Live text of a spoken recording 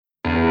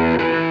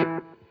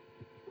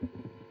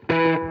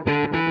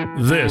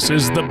This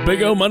is the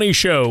Big O Money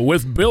Show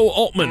with Bill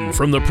Altman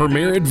from the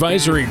Premier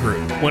Advisory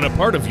Group. When a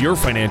part of your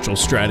financial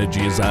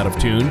strategy is out of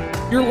tune,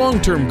 your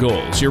long-term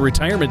goals, your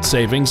retirement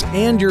savings,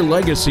 and your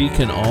legacy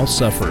can all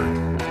suffer.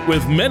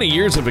 With many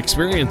years of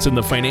experience in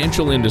the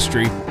financial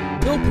industry,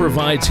 Bill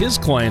provides his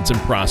clients and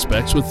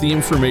prospects with the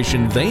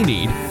information they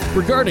need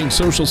regarding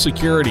Social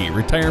Security,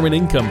 retirement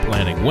income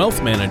planning,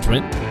 wealth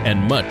management,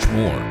 and much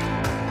more.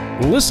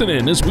 Listen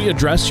in as we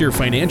address your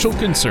financial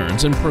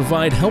concerns and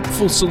provide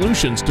helpful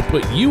solutions to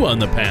put you on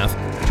the path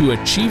to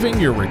achieving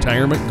your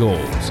retirement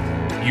goals.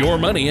 Your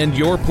money and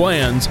your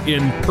plans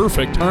in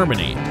perfect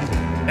harmony.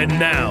 And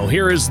now,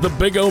 here is the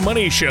Big O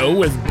Money Show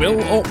with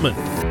Bill Altman.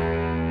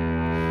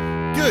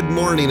 Good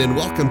morning and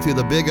welcome to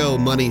the Big O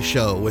Money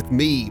Show with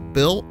me,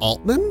 Bill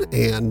Altman,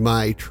 and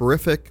my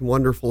terrific,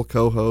 wonderful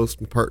co-host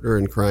and partner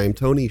in crime,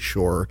 Tony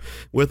Shore,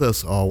 with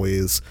us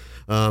always.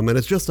 And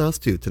it's just us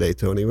two today,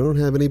 Tony. We don't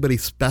have anybody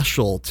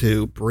special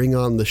to bring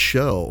on the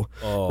show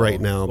right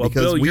now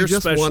because Bill, we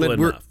just wanted.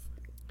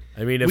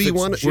 I mean,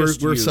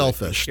 if we're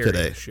selfish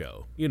today.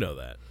 Show. You know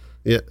that.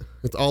 Yeah,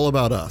 it's all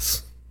about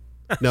us.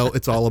 No,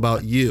 it's all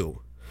about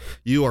you.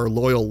 You are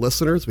loyal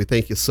listeners. We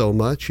thank you so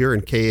much. Here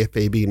in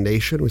KFAB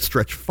Nation, we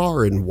stretch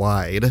far and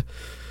wide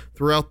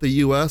throughout the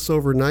U.S.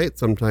 overnight,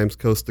 sometimes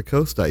coast to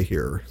coast, I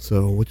hear,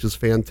 which is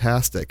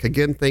fantastic.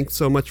 Again, thanks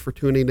so much for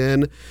tuning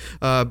in.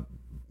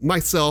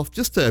 Myself,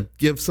 just to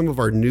give some of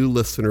our new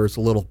listeners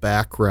a little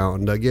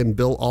background. Again,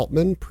 Bill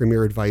Altman,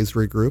 Premier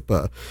Advisory Group,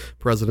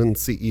 President and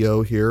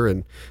CEO here,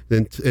 and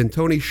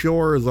Tony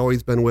Shore has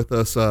always been with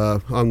us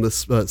on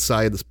this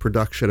side, this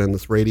production and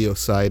this radio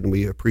side, and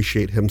we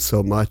appreciate him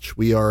so much.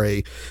 We are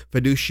a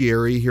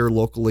fiduciary here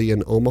locally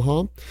in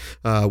Omaha.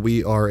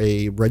 We are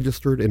a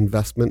registered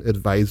investment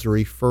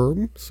advisory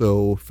firm,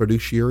 so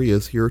fiduciary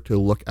is here to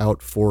look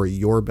out for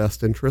your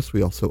best interests.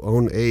 We also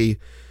own an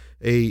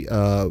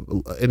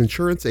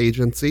insurance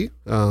agency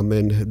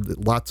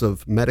and lots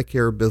of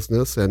Medicare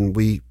business, and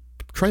we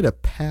try to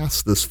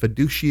pass this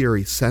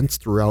fiduciary sense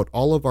throughout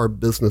all of our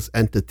business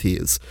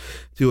entities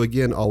to,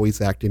 again,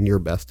 always act in your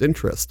best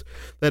interest.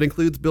 That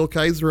includes Bill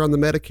Kaiser on the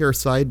Medicare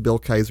side. Bill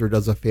Kaiser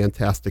does a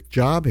fantastic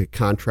job. He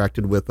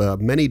contracted with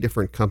many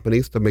different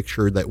companies to make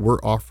sure that we're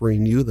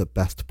offering you the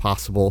best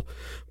possible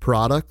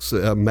products.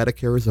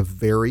 Medicare is a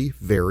very,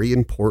 very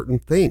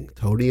important thing.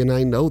 Tony and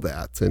I know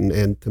that.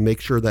 And to make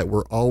sure that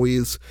we're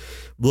always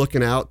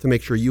looking out to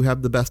make sure you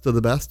have the best of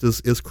the best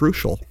is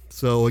crucial.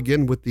 So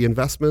again, with the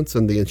investments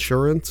and the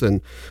insurance and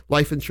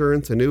life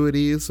insurance,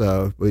 annuities,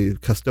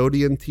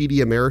 custodian, TD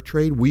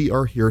Ameritrade, we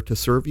are here to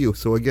serve you.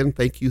 So again,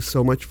 thank you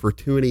so much for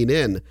tuning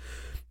in.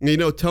 You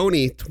know,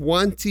 Tony,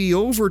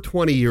 over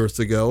 20 years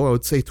ago, I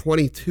would say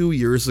 22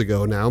 years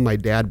ago now, my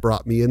dad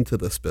brought me into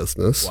this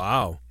business.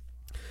 Wow.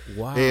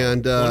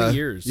 And 20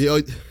 years. You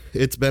know,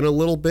 it's been a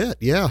little bit,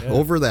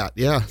 over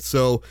that,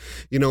 So,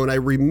 you know, and I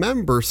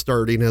remember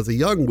starting as a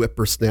young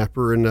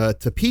whippersnapper in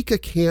Topeka,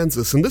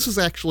 Kansas, and this is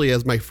actually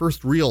as my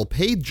first real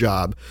paid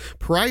job.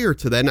 Prior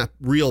to that, not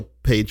real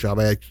paid job,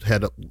 I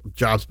had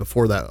jobs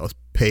before that I was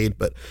paid,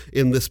 but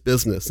in this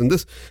business. And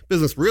this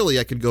business, really,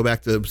 I could go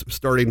back to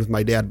starting with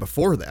my dad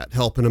before that,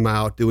 helping him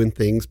out, doing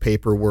things,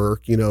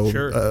 paperwork,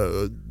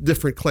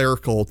 different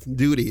clerical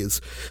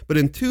duties. But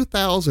in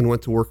 2000,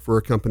 went to work for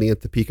a company in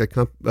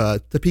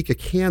Topeka,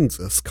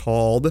 Kansas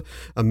called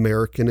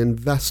American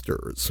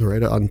Investors,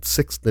 right on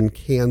 6th and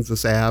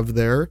Kansas Ave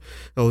there.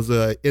 I was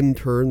an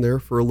intern there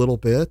for a little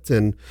bit,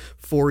 and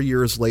 4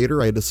 years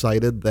later, I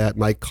decided that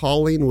my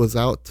calling was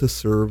out to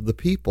serve the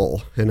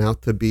people and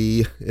out to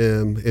be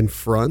in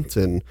front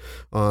and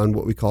on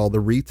what we call the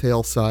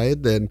retail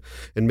side and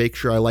make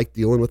sure I like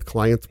dealing with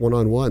clients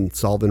one-on-one,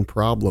 solving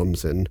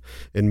problems and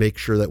make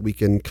sure that we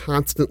can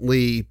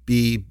constantly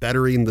be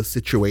bettering the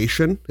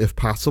situation if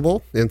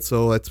possible. And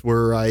so that's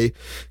where I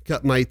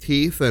cut my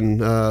teeth and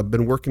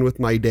been working with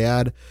my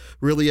dad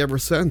really ever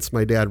since.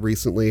 My dad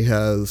recently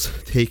has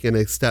taken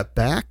a step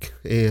back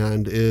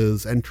and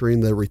is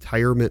entering the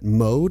retirement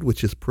mode,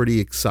 which is pretty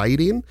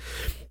exciting.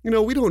 You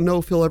know, we don't know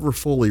if he'll ever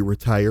fully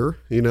retire,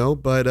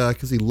 but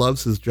because he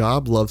loves his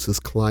job, loves his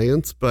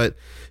clients, but,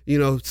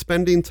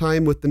 spending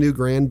time with the new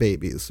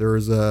grandbabies.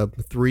 There's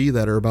 3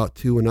 that are about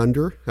 2 and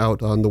under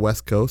out on the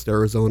West Coast,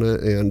 Arizona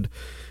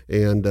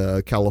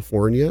and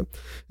California,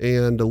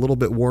 and a little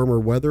bit warmer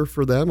weather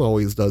for them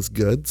always does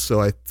good.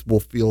 So I will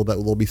feel that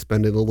we'll be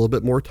spending a little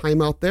bit more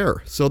time out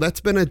there. So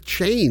that's been a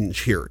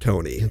change here,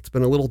 Tony. It's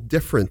been a little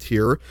different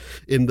here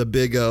in the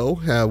Big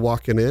O,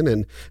 walking in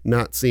and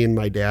not seeing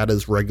my dad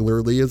as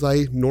regularly as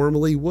I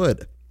normally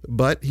would.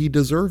 But he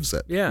deserves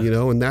it,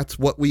 and that's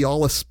what we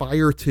all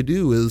aspire to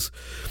do is,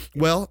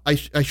 well, I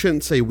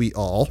shouldn't say we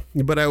all,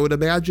 but I would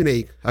imagine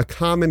a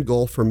common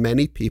goal for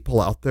many people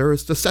out there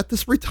is to set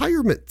this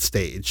retirement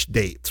stage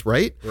dates,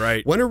 right?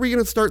 Right. When are we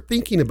going to start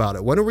thinking about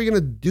it? When are we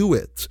going to do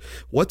it?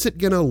 What's it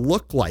going to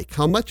look like?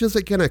 How much is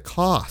it going to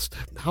cost?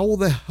 How will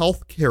the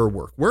healthcare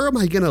work? Where am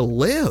I going to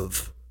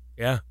live?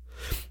 Yeah.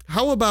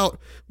 How about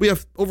we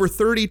have over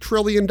 $30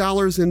 trillion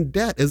in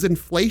debt? Is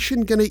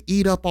inflation going to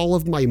eat up all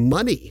of my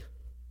money?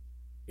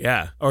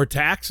 Yeah, or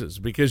taxes,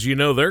 because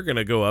they're going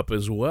to go up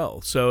as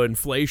well. So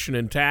inflation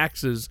and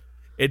taxes,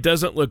 it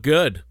doesn't look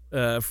good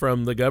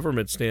from the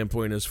government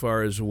standpoint as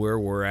far as where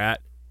we're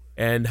at.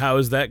 And how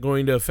is that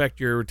going to affect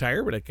your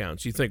retirement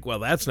accounts? You think, well,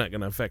 that's not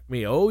going to affect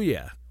me. Oh,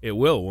 yeah, it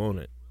will, won't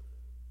it?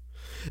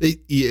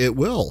 It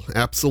will,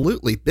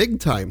 absolutely.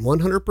 Big time,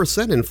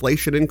 100%.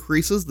 Inflation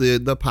increases,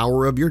 the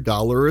power of your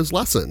dollar is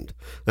lessened.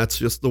 That's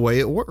just the way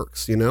it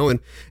works, and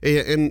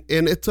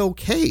it's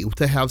okay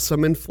to have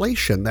some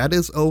inflation. That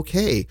is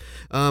okay.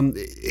 And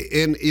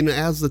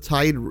as the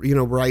tide,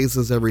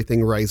 rises,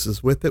 everything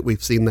rises with it.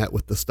 We've seen that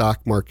with the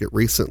stock market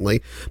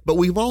recently, but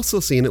we've also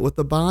seen it with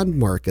the bond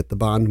market. The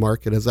bond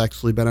market has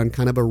actually been on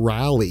kind of a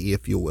rally,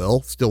 if you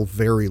will, still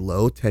very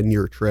low,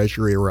 10-year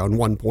treasury around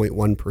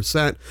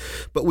 1.1%,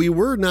 but we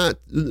were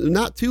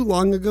not too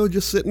long ago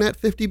just sitting at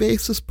 50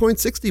 basis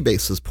points, 60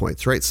 basis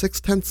points, right?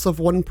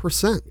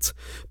 0.6%,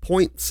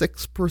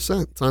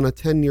 0.6% on a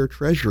 10-year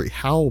treasury.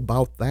 How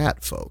about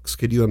that, folks?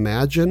 Could you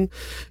imagine?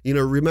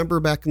 Remember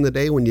back in the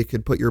day when you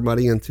could put your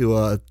money into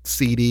a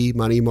CD,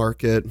 money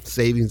market,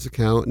 savings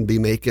account and be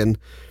making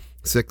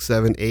 6,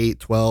 7, 8,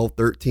 12,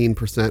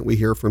 13%. We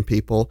hear from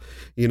people,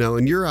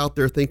 and you're out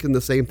there thinking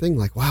the same thing,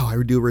 like, wow,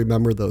 I do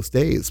remember those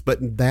days, but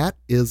that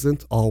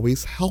isn't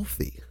always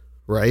healthy.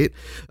 Right?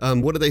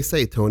 What do they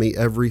say, Tony?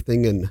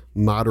 Everything in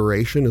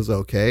moderation is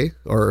okay,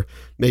 or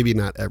maybe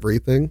not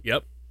everything.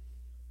 Yep.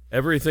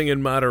 Everything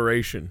in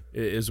moderation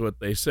is what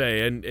they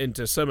say. And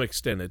to some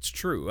extent it's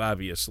true,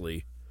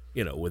 obviously,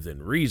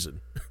 within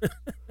reason.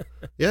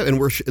 Yeah. And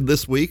we're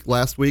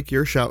last week,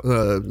 you're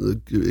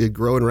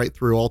growing right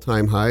through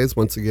all-time highs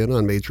once again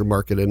on major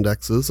market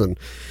indexes. And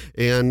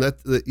that,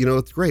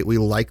 it's great. We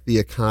like the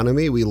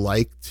economy.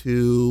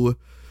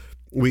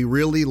 We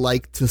really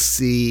like to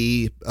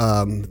see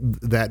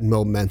that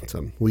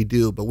momentum. We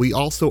do, but we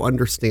also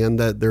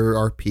understand that there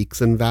are peaks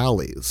and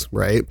valleys,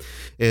 right?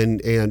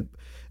 And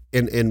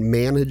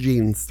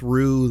managing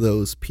through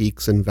those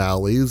peaks and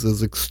valleys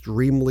is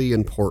extremely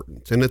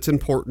important, and it's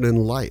important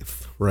in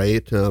life,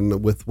 right?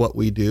 With what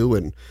we do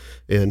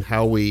and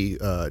how we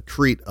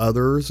treat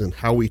others and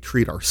how we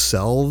treat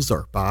ourselves,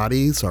 our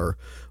bodies, our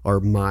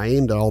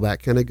mind, all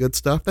that kind of good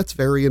stuff. That's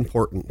very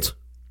important.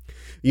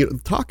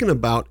 Talking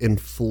about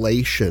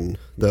inflation,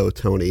 though,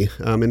 Tony,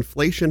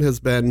 inflation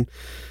has been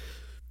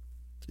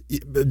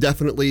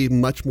definitely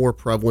much more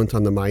prevalent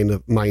on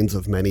the minds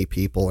of many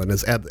people. And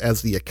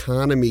as the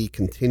economy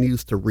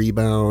continues to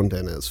rebound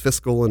and as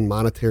fiscal and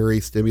monetary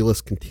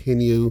stimulus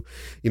continue,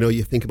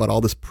 you think about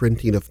all this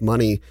printing of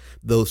money,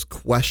 those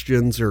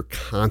questions are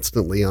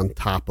constantly on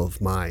top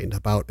of mind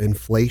about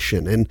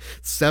inflation. And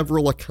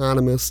several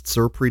economists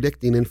are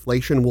predicting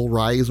inflation will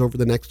rise over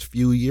the next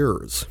few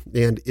years.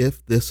 And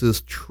if this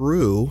is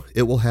true,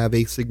 it will have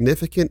a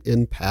significant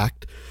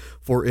impact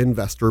for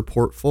investor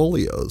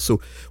portfolios.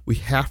 So we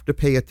have to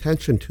pay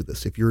attention to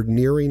this. If you're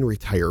nearing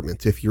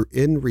retirement, if you're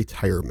in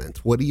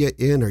retirement, what are you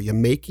in? Are you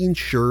making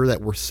sure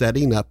that we're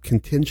setting up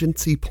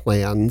contingency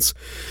plans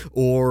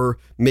or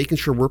making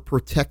sure we're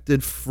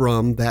protected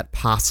from that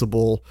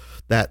possible,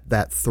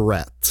 that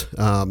threat?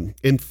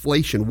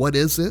 Inflation, what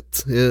is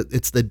it?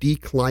 It's the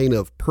decline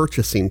of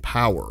purchasing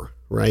power,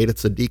 right?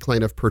 It's a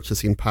decline of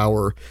purchasing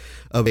power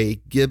of a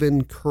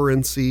given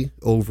currency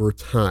over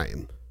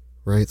time.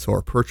 Right, so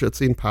our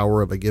purchasing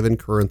power of a given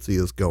currency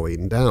is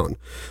going down.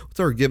 What's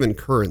our given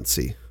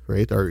currency?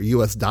 Right, our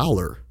U.S.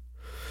 dollar,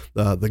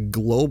 the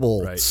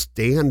global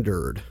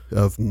standard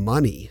of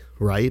money.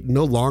 Right,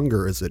 no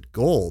longer is it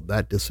gold.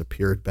 That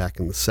disappeared back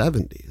in the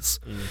 70s.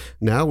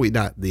 Now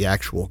not the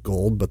actual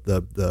gold, but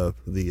the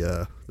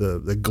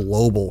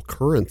global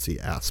currency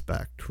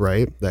aspect.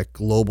 Right, that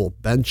global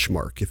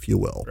benchmark, if you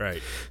will.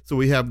 Right. So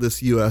we have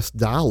this U.S.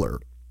 dollar.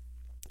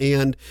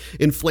 And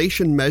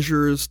inflation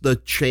measures the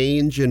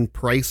change in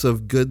price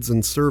of goods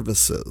and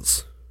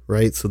services,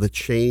 right? So the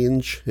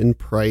change in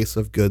price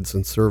of goods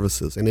and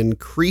services. And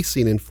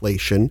increasing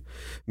inflation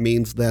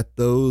means that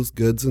those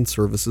goods and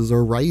services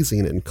are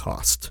rising in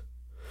cost.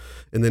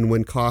 And then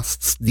when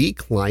costs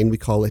decline, we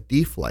call it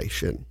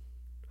deflation.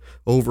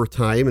 Over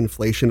time,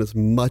 inflation is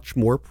much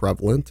more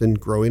prevalent in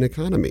growing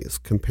economies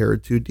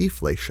compared to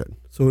deflation.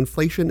 So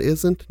inflation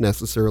isn't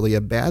necessarily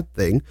a bad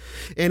thing,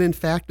 and in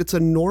fact, it's a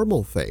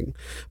normal thing.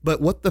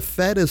 But what the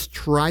Fed is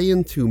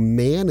trying to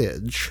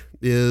manage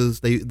is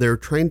they're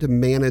trying to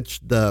manage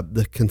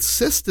the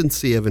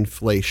consistency of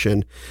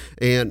inflation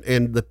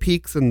and the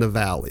peaks and the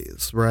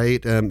valleys,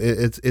 right?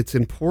 It's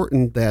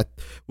important that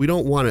we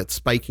don't want it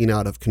spiking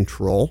out of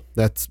control.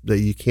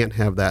 You can't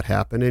have that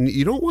happen, and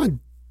you don't want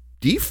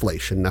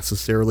deflation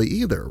necessarily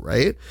either,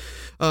 right?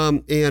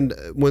 And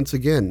once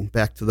again,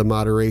 back to the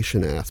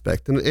moderation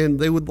aspect. And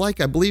they would like,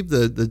 I believe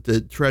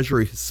the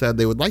Treasury said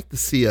they would like to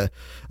see a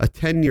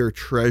 10-year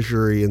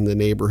Treasury in the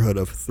neighborhood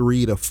of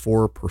 3 to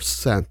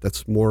 4%.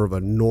 That's more of a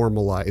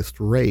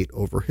normalized rate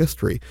over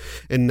history.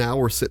 And now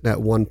we're sitting at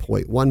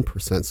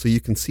 1.1%. So you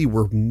can see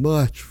we're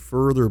much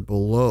further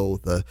below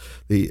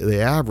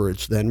the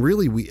average than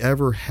really we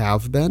ever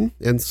have been.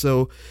 And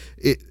so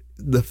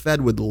the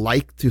Fed would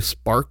like to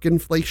spark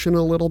inflation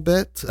a little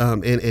bit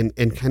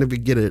and kind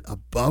of get it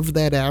above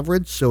that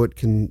average so it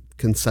can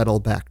settle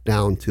back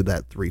down to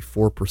that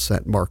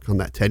 3-4% mark on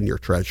that 10-year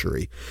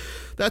Treasury.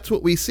 That's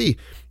what we see.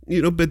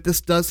 But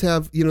this does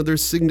have,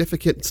 there's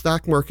significant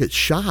stock market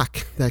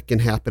shock that can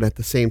happen at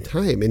the same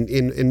time.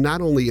 And not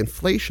only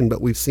inflation,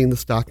 but we've seen the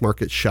stock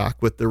market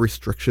shock with the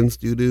restrictions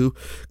due to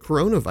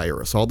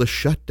coronavirus, all the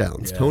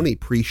shutdowns. Yeah. Tony,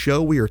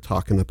 pre-show, we were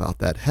talking about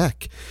that.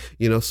 Heck,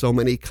 so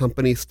many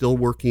companies still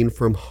working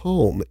from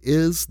home.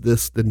 Is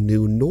this the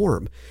new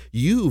norm?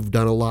 You've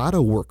done a lot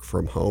of work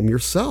from home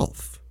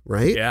yourself,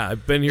 right? Yeah,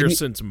 I've been here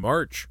since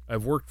March.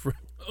 I've worked from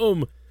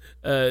home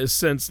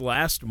since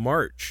last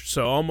March,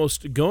 so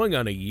almost going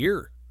on a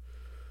year.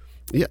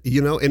 Yeah,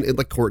 and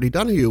like Courtney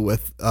Donahue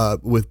with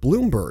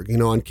Bloomberg,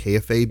 on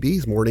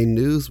KFAB's Morning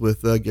News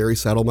with Gary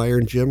Saddlemeyer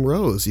and Jim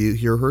Rose. You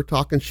hear her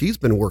talking. She's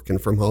been working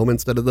from home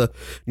instead of the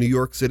New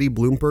York City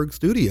Bloomberg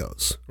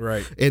studios.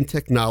 Right. And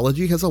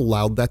technology has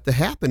allowed that to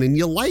happen, and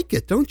you like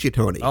it, don't you,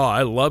 Tony? Oh,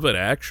 I love it,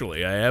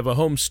 actually. I have a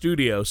home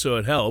studio, so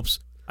it helps.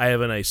 I have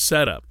a nice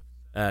setup.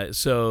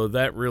 So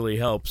that really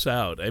helps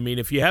out. I mean,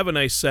 if you have a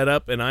nice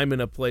setup, and I'm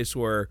in a place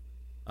where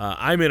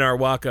I'm in our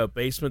walk-up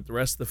basement, the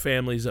rest of the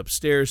family's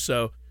upstairs,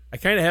 so I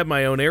kind of have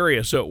my own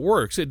area, so it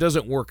works. It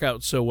doesn't work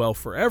out so well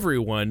for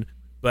everyone,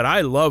 but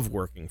I love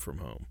working from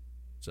home.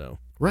 So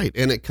right,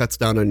 and it cuts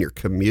down on your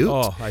commute.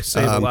 Oh, I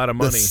save a lot of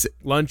money.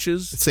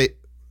 Lunches.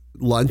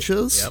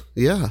 Lunches?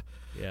 Yep.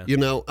 Yeah.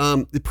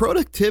 The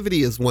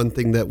productivity is one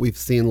thing that we've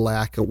seen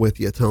lack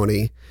with you,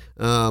 Tony.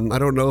 I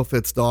don't know if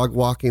it's dog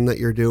walking that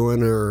you're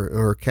doing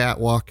or cat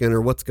walking or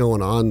what's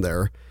going on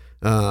there.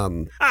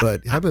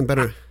 But haven't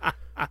better.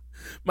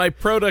 My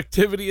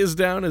productivity is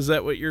down. Is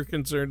that what you're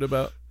concerned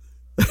about?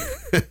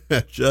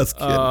 Just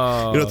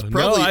kidding. It's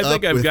probably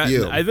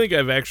I think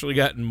I've actually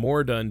gotten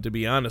more done, to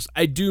be honest.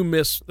 I do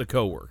miss the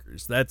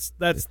coworkers. That's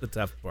the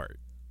tough part.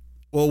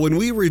 Well, when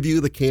we review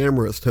the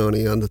cameras,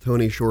 Tony, on the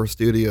Tony Shore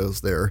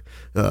Studios there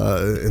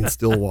in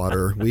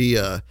Stillwater, we,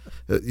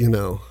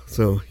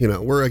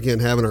 we're again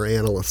having our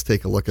analysts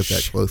take a look at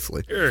that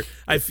closely. Sure.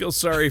 I feel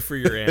sorry for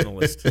your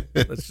analyst.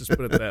 Let's just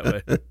put it that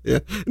way. Yeah.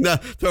 Now,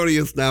 Tony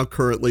is now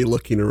currently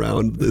looking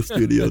around the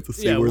studio to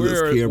see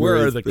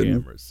where has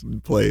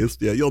been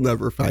placed. Yeah, you'll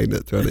never find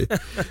it, Tony.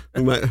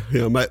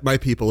 My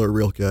people are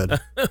real good.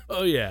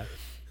 Oh, yeah.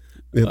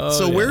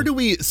 Where do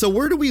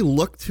we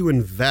look to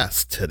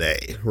invest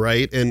today,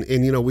 right?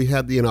 And we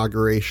had the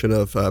inauguration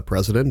of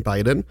President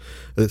Biden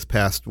this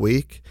past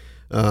week.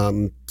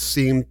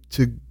 Seemed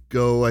to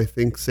go, I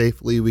think,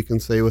 safely, we can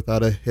say,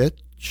 without a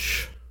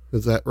hitch.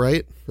 Is that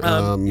right?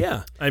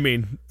 Yeah. I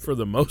mean, for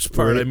the most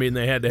part, right? I mean,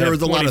 they had to have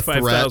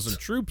 25,000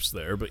 troops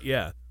there, but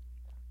yeah.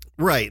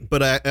 Right,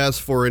 but as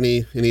for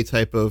any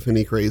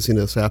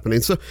craziness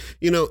happening, so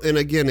and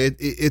again,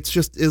 it's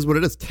just is what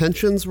it is.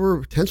 Tensions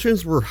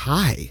were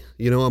high,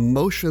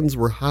 emotions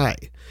were high,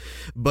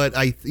 but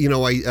I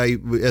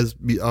as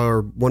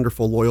our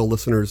wonderful loyal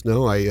listeners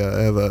know, I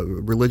have a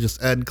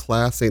religious ed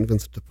class, St.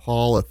 Vincent de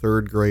Paul, a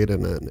 3rd grade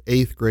and an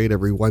 8th grade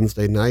every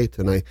Wednesday night,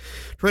 and I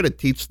try to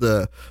teach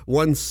the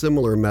one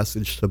similar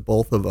message to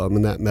both of them,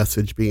 and that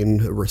message being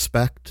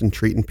respect and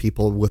treating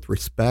people with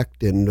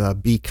respect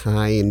and be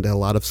kind. A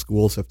lot of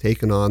schools have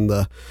taken on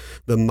the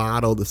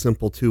motto, the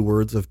simple 2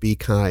 words of be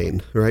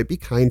kind, right? Be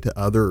kind to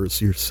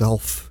others,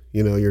 yourself,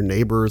 your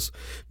neighbors.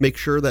 Make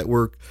sure that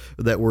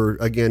we're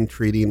again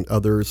treating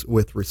others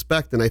with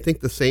respect. And I think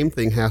the same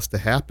thing has to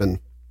happen.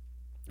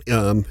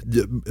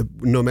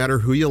 No matter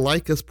who you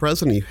like as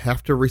president, you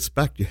have to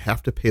respect. You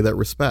have to pay that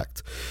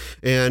respect,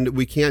 and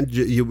we can't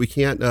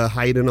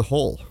hide in a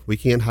hole. We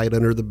can't hide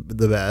under the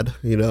bed,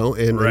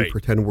 and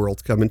pretend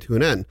world's coming to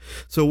an end.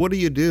 So what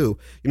do?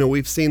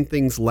 We've seen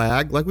things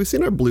lag, like we've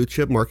seen our blue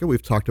chip market.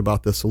 We've talked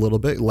about this a little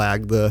bit.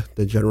 Lag the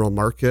general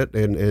market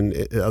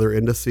and other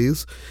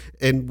indices,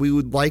 and we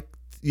would like.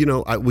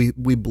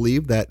 We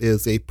believe that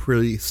is a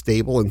pretty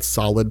stable and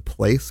solid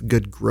place,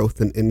 good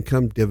growth in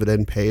income,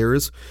 dividend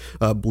payers,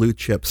 blue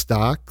chip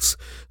stocks.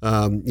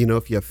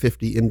 If you have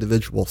 50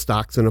 individual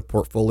stocks in a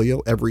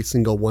portfolio, every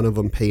single one of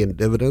them paying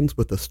dividends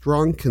with a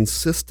strong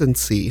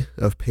consistency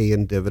of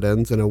paying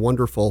dividends and a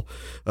wonderful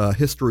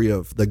history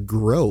of the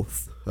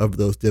growth of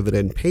those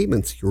dividend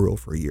payments year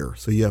over year.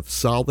 So you have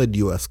solid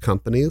U.S.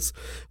 companies,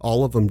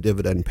 all of them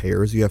dividend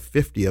payers. You have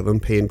 50 of them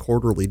paying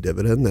quarterly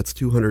dividend. That's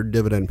 200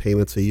 dividend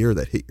payments a year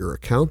that hit your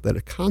account that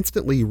are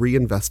constantly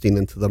reinvesting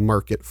into the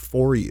market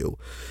for you.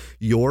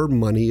 Your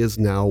money is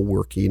now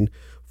working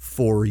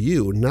for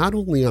you, not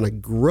only on a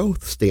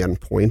growth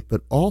standpoint,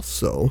 but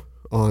also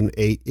on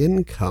a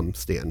income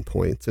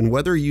standpoint. And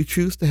whether you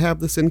choose to have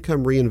this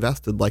income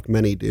reinvested like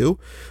many do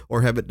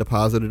or have it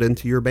deposited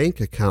into your bank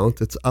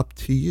account, it's up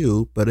to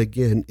you. But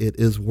again, it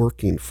is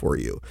working for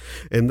you.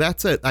 And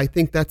that's it. I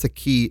think that's a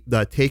key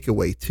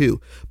takeaway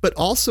too. But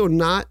also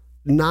not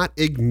not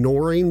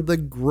ignoring the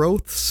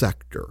growth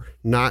sector,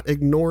 not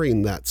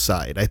ignoring that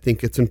side. I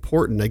think it's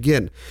important.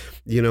 Again,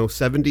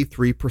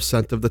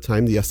 73% of the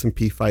time the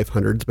S&P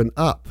 500 has been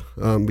up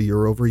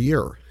year over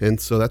year. And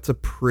so those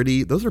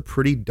are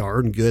pretty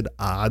darn good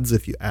odds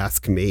if you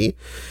ask me.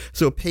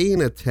 So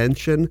paying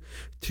attention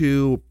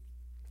to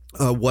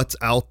what's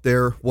out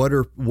there, what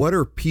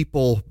are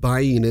people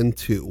buying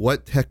into,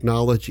 what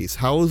technologies,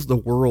 how is the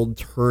world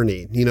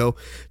turning?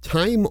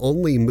 Time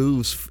only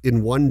moves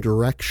in one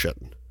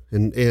direction.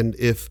 And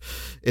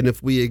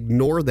if we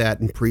ignore that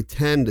and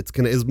pretend it's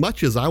going to, as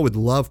much as I would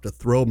love to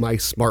throw my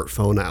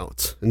smartphone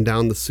out and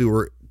down the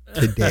sewer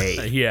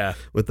today yeah,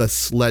 with a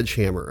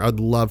sledgehammer, I'd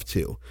love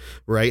to,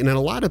 right? And a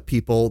lot of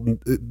people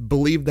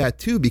believe that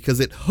too because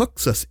it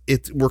hooks us.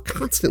 We're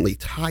constantly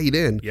tied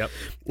in. Yep.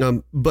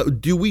 But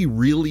do we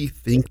really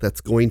think that's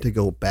going to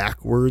go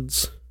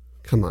backwards?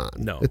 Come on.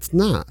 No. It's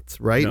not,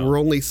 right? No. We're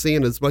only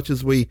seeing as much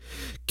as we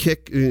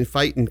kick and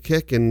fight and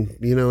kick and,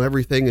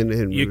 everything.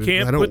 And you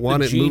can't I don't put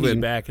want the it genie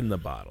moving back in the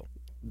bottle.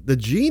 The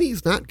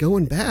genie's not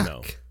going back.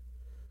 No.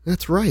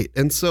 That's right.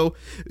 And so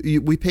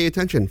we pay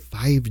attention.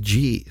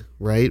 5G,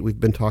 right? We've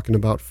been talking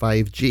about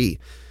 5G.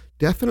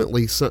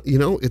 Definitely,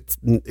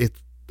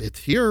 it's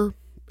here.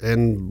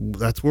 And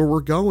that's where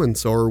we're going.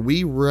 So are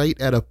we right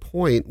at a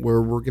point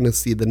where we're going to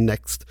see the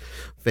next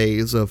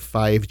phase of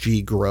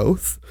 5G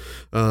growth?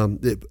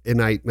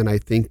 And I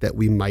think that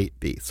we might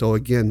be. So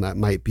again, that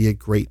might be a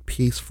great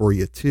piece for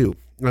you too.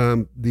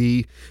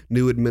 The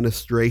new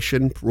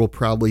administration will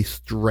probably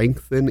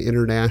strengthen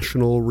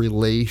international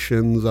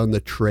relations on the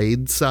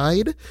trade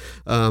side,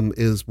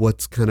 is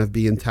what's kind of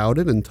being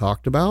touted and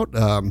talked about.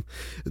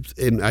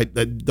 And I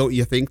don't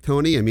you think,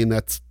 Tony? I mean,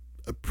 that's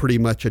pretty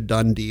much a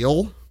done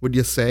deal, would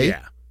you say?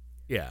 Yeah.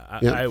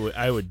 Yeah.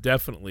 I would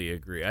definitely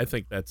agree. I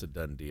think that's a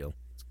done deal.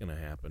 It's going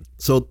to happen.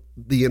 So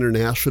the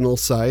international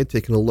side,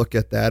 taking a look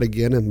at that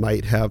again, it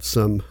might have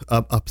some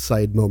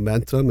upside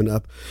momentum and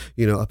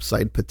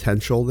upside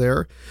potential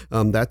there.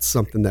 That's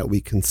something that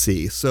we can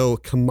see. So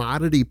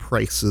commodity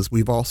prices,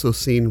 we've also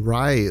seen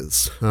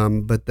rise,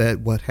 but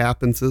that what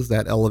happens is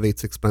that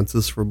elevates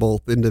expenses for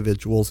both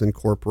individuals and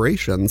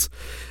corporations.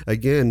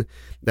 Again,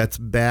 that's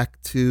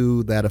back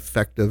to that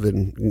effect of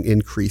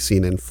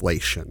increasing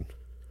inflation,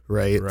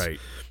 right? Right.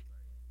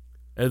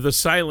 The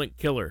silent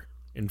killer,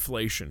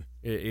 inflation.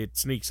 It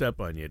sneaks up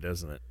on you,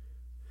 doesn't it?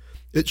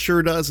 It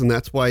sure does, and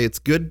that's why it's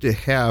good to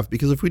have,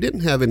 because if we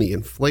didn't have any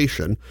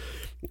inflation,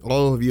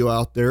 all of you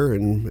out there,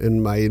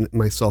 and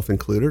myself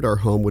included, our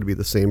home would be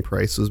the same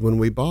price as when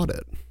we bought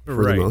it,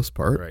 for the most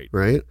part,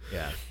 right?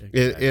 Yeah.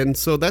 Exactly. And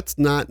so that's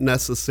not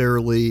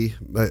necessarily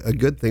a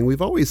good thing.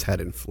 We've always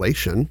had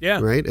inflation,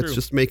 right? True. It's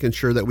just making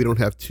sure that we don't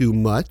have too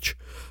much,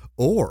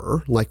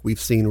 or, like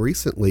we've seen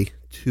recently,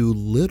 too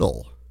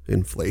little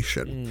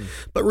inflation.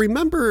 But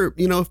remember,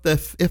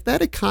 if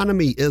that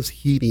economy is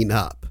heating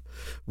up,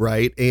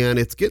 right, and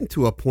it's getting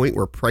to a point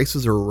where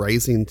prices are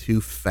rising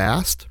too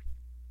fast,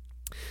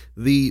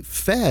 the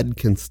Fed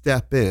can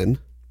step in,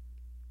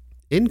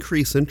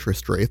 increase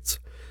interest rates,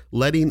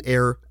 letting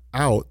air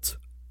out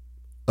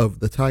of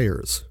the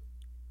tires,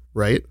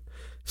 right,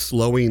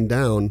 slowing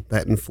down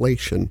that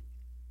inflation.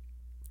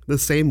 The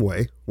same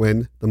way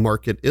when the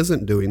market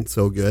isn't doing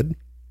so good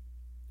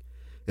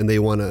and they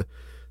want to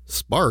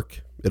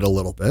spark it a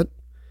little bit,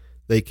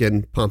 they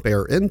can pump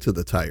air into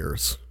the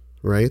tires,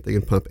 right? They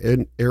can pump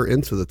air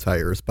into the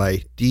tires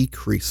by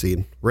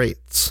decreasing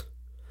rates.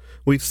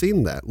 We've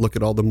seen that. Look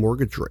at all the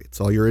mortgage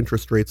rates, all your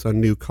interest rates on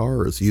new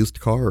cars, used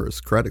cars,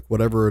 credit,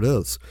 whatever it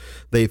is.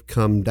 They've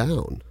come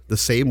down. The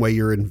same way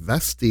your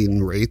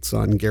investing rates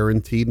on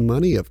guaranteed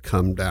money have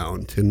come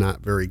down to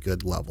not very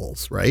good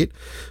levels, right?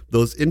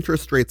 Those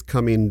interest rates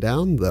coming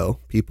down, though,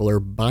 people are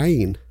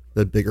buying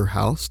the bigger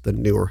house, the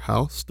newer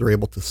house. They're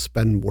able to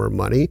spend more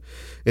money.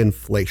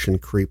 Inflation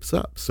creeps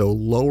up. So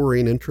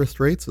lowering interest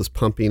rates is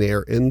pumping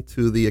air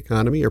into the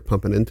economy, or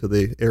pumping into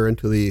the air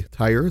into the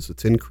tires.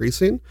 It's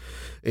increasing.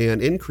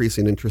 And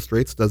increasing interest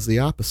rates does the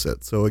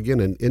opposite. So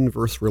again, an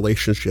inverse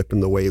relationship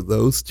in the way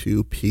those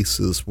two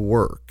pieces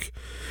work.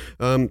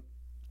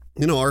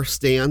 Our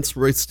stance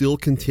still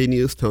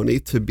continues,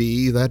 Tony, to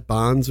be that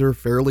bonds are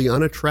fairly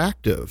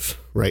unattractive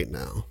right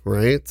now,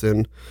 right?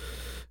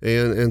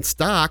 And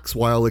stocks,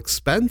 while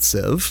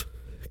expensive,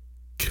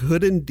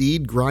 could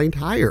indeed grind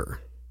higher.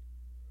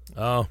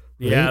 Oh,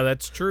 yeah,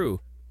 That's true.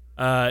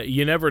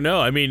 You never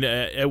know. I mean,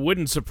 it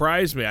wouldn't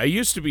surprise me. I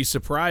used to be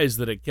surprised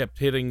that it kept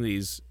hitting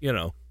these,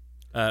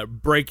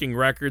 breaking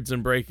records,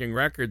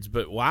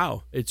 but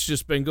wow, it's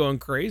just been going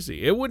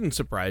crazy. It wouldn't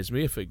surprise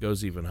me if it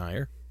goes even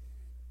higher.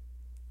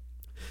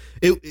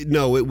 It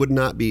would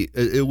not be.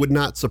 It would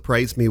not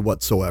surprise me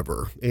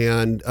whatsoever.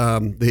 And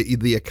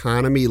the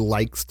economy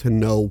likes to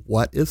know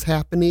what is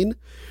happening.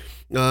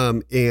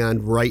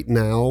 And right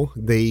now,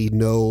 they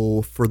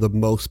know for the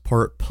most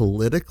part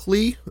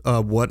politically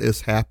what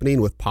is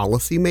happening with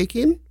policy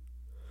making.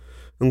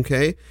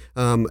 Okay,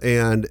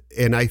 and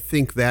I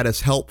think that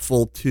is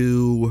helpful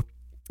to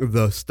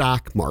the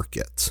stock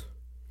market.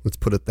 Let's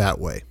put it that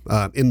way.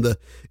 In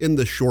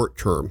the short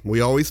term,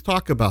 we always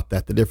talk about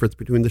that, the difference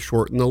between the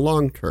short and the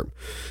long term,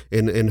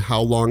 and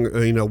how long,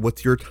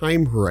 what's your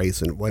time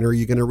horizon? When are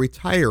you going to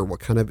retire?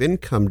 What kind of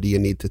income do you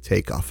need to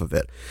take off of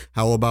it?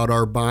 How about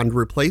our bond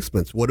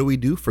replacements? What do we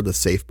do for the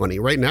safe money?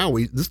 Right now,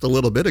 just a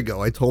little bit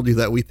ago, I told you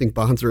that we think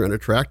bonds are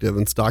unattractive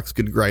and stocks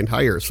could grind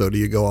higher. So do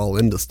you go all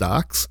into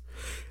stocks?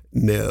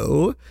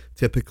 No,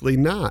 typically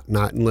not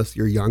unless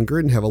you're younger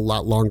and have a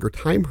lot longer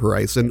time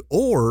horizon,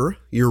 or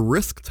your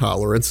risk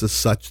tolerance is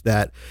such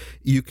that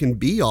you can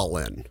be all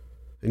in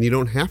and you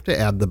don't have to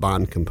add the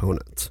bond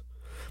component.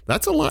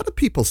 That's a lot of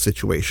people's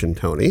situation,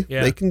 Tony.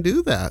 Yeah. They can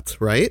do that,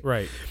 right?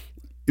 Right.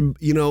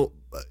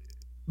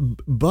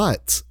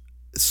 But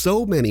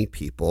so many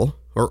people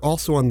are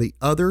also on the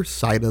other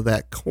side of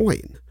that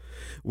coin,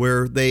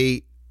 where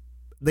they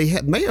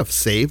may have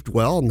saved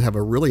well and have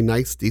a really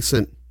nice,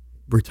 decent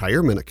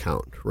retirement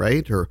account,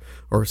 right? Or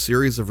a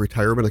series of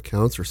retirement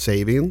accounts or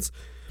savings.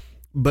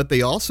 But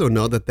they also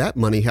know that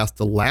money has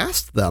to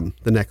last them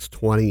the next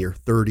 20 or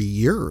 30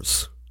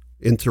 years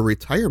into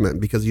retirement,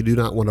 because you do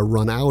not want to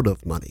run out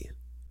of money.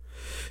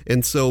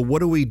 And so what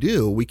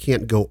do? We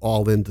can't go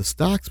all into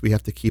stocks. We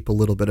have to keep a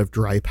little bit of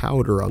dry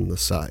powder on the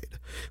side.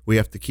 We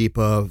have to keep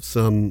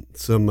some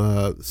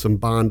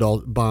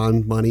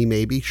bond money,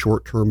 maybe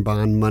short-term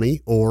bond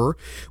money, or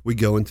we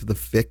go into the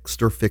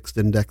fixed or fixed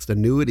indexed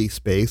annuity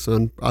space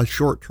on a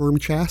short-term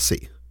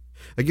chassis.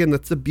 Again,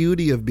 that's the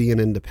beauty of being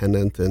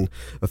independent and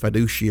a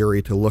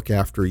fiduciary to look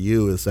after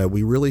you, is that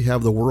we really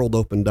have the world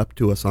opened up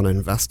to us on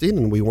investing,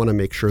 and we want to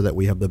make sure that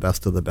we have the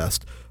best of the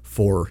best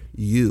for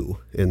you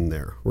in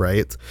there,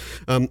 right?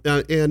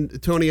 And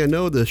Tony, I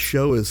know the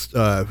show is,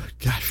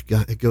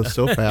 it goes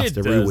so fast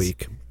every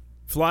week.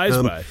 Flies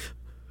by.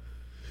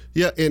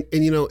 Yeah,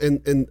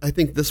 and I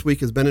think this week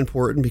has been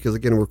important because,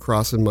 again, we're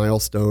crossing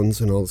milestones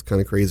and all this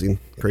kind of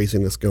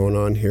craziness going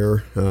on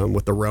here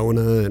with the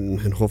Rona,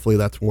 and hopefully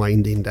that's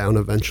winding down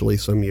eventually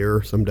some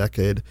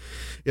decade.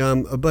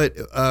 But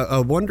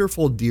a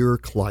wonderful, dear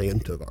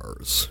client of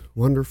ours,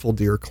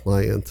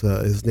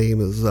 his name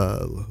is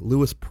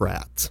Louis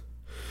Pratt.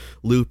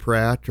 Lou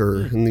Pratt,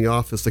 or in the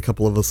office, a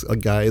couple of us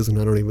guys, and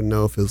I don't even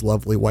know if his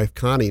lovely wife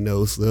Connie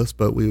knows this,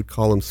 but we would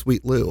call him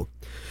Sweet Lou.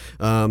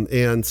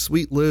 And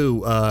Sweet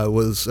Lou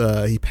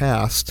he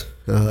passed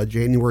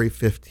January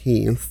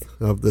 15th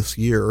of this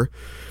year.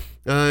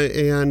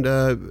 And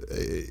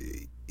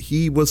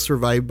he was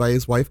survived by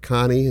his wife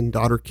Connie and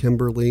daughter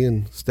Kimberly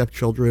and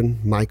stepchildren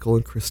Michael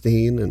and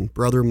Christine and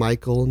brother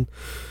Michael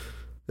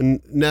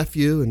and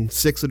nephew and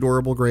 6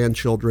 adorable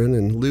grandchildren.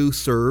 And Lou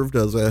served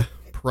as a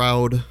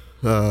proud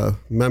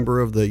member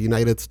of the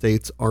United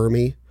States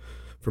Army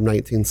from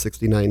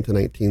 1969 to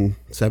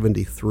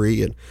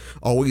 1973, and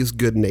always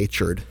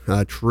good-natured,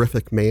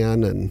 terrific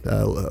man, and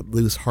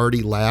Lou's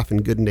hearty laugh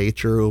and good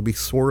nature will be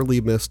sorely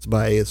missed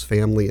by his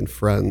family and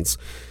friends.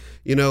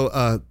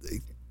 Time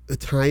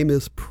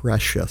is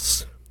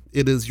precious.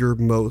 It is your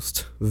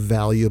most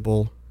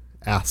valuable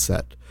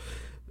asset.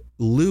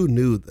 Lou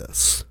knew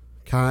this.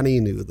 Connie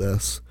knew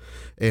this,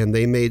 and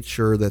they made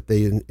sure that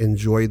they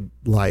enjoyed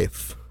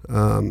life.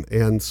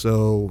 And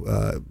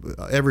so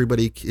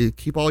everybody,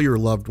 keep all your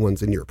loved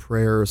ones in your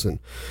prayers, and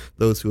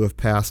those who have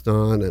passed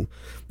on, and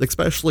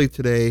especially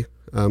today,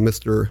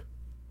 Mr.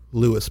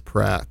 Louis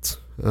Pratt.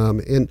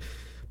 And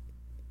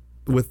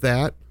with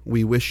that,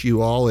 we wish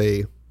you all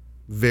a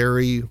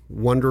very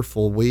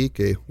wonderful week,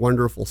 a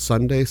wonderful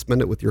Sunday.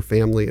 Spend it with your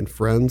family and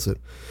friends, and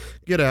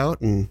get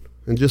out and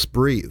just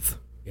breathe.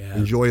 Yeah.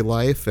 Enjoy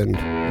life and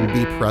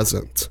be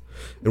present.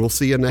 And we'll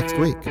see you next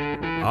week.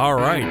 All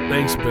right.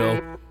 Thanks,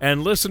 Bill.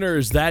 And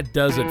listeners, that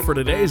does it for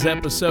today's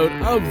episode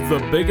of The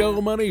Big O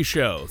Money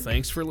Show.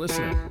 Thanks for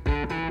listening.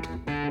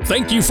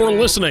 Thank you for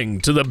listening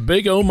to The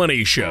Big O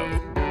Money Show.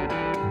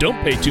 Don't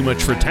pay too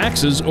much for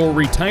taxes or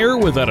retire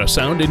without a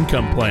sound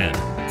income plan.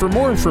 For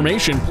more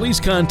information, please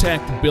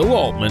contact Bill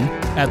Altman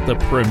at the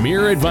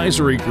Premier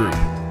Advisory Group.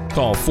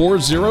 Call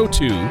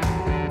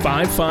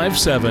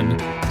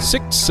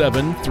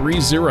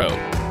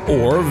 402-557-6730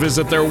 or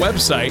visit their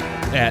website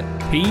at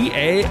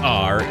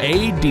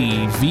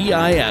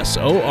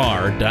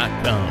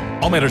paradvisor.com.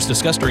 All matters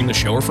discussed during the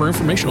show are for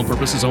informational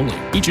purposes only.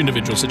 Each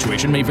individual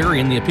situation may vary,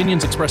 and the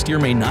opinions expressed here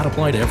may not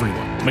apply to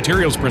everyone.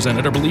 Materials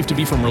presented are believed to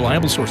be from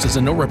reliable sources,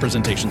 and no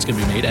representations can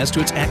be made as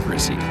to its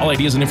accuracy. All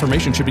ideas and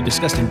information should be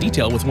discussed in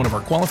detail with one of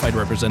our qualified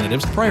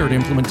representatives prior to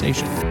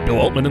implementation. Bill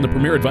Altman and the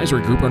Premier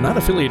Advisory Group are not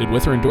affiliated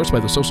with or endorsed by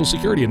the Social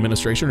Security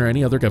Administration or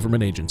any other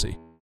government agency.